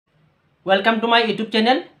Welcome to my YouTube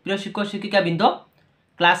channel. প্রিয় শিক্ষক শিক্ষিকাবৃন্দ,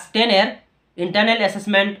 class 10-এর internal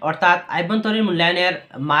assessment অর্থাৎ আভ্যন্তরীণ মূল্যায়নের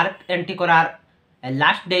মার্ক এন্ট্রি করার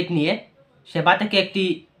লাস্ট ডেট নিয়ে সেবা থেকে একটি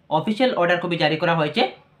অফিসিয়াল অর্ডার কপি জারি করা হয়েছে।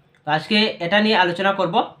 তো আজকে এটা নিয়ে আলোচনা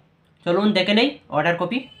করব। চলুন দেখে নেই অর্ডার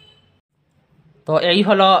কপি। তো এই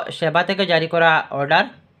হলো সেবা থেকে জারি করা order,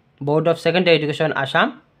 board of secondary education Assam,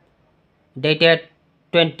 dated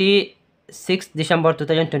 26 December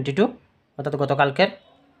 2022, অর্থাৎ গতকালকের।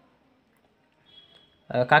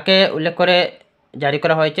 কাকে উল্লেখ করে জারি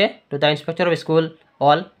করা হয়েছে? To the inspector of school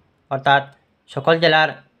all, অর্থাৎ সকল জেলার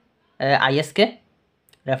আইএসকে।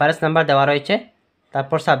 রেফারেন্স নাম্বার দেওয়া রয়েছে।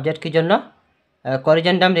 তারপর সাবজেক্ট কী জন্য?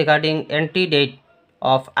 Corrigendum regarding entry date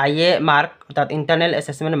of IA mark, অর্থাৎ internal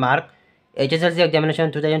assessment mark HSLC examination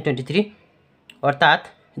 2023, অর্থাৎ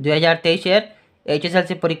 2023-এর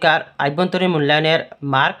এইচএসএলসি পরীক্ষার আভ্যন্তরীণ মূল্যায়নের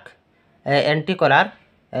মার্ক এন্ট্রি করার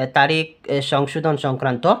তারিখ সংশোধন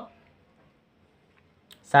সংক্রান্ত।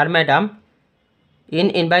 Sir, Madam, in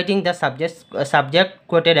inviting the subject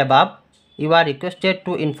quoted above, you are requested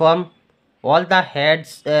to inform all the heads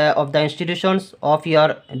of the institutions of your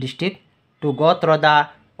district to go through the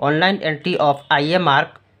online entry of IA mark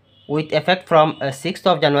with effect from 6th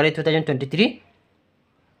of January 2023.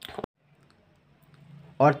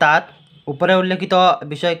 অর্থাৎ উপরে উল্লেখিত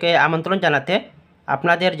বিষয়কে আমন্ত্রণ জানাতে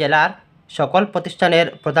আপনাদের জেলার সকল প্রতিষ্ঠানের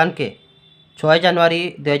প্রধানকে 6 জানুয়ারি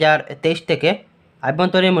 2023 থেকে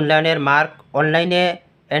আভ্যন্তরীণ মূল্যায়নের মার্ক অনলাইনে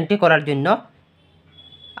এন্ট্রি করার জন্য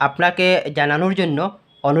আপনাকে জানানোর জন্য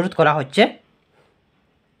অনুরোধ করা হচ্ছে।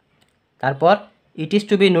 তারপর it is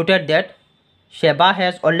two be noted that সেবা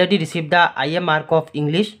has already receive the IA mark of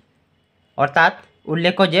English, অর্থাৎ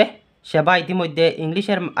উল্লেখ্য যে সেবা ইতিমধ্যে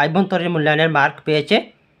ইংলিশের আভ্যন্তরীণ মূল্যায়নের মার্ক পেয়েছে।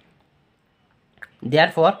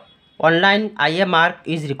 Therefore online IA mark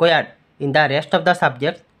is required in the rest of the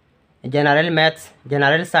subjects, general maths,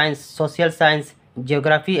 general science, social science,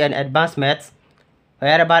 geography and advance maths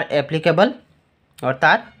wherever applicable,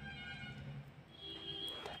 অর্থাৎ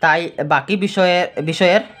তাই বাকি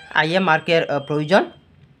বিষয়ের আইএ মার্কের প্রয়োজন।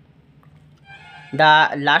 The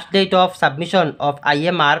last date of submission of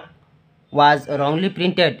IA mark was wrongly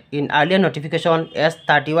printed in earlier notification as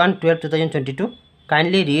 31/12/2022.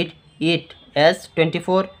 Kindly read it as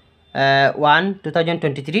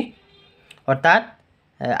 24/1/2023, অর্থাৎ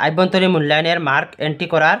আভ্যন্তরীণ মূল্যায়নের mark entry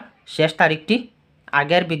করার শেষ তারিখটি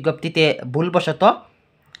আগের বিজ্ঞপ্তিতে ভুলবশত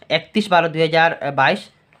 31/12/2022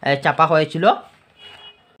 ছাপা হয়েছিল।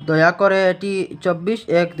 দয়া করে এটি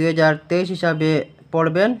 24/1/2023 হিসাবে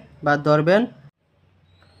পড়বেন বা ধরবেন।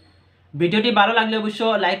 ভিডিওটি ভালো লাগলে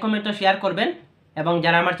অবশ্যই লাইক, কমেন্ট ও শেয়ার করবেন, এবং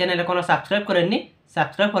যারা আমার চ্যানেলে কোনো সাবস্ক্রাইব করেননি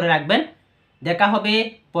সাবস্ক্রাইব করে রাখবেন। দেখা হবে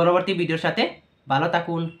পরবর্তী ভিডিওর সাথে। ভালো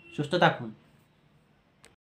থাকুন, সুস্থ থাকুন।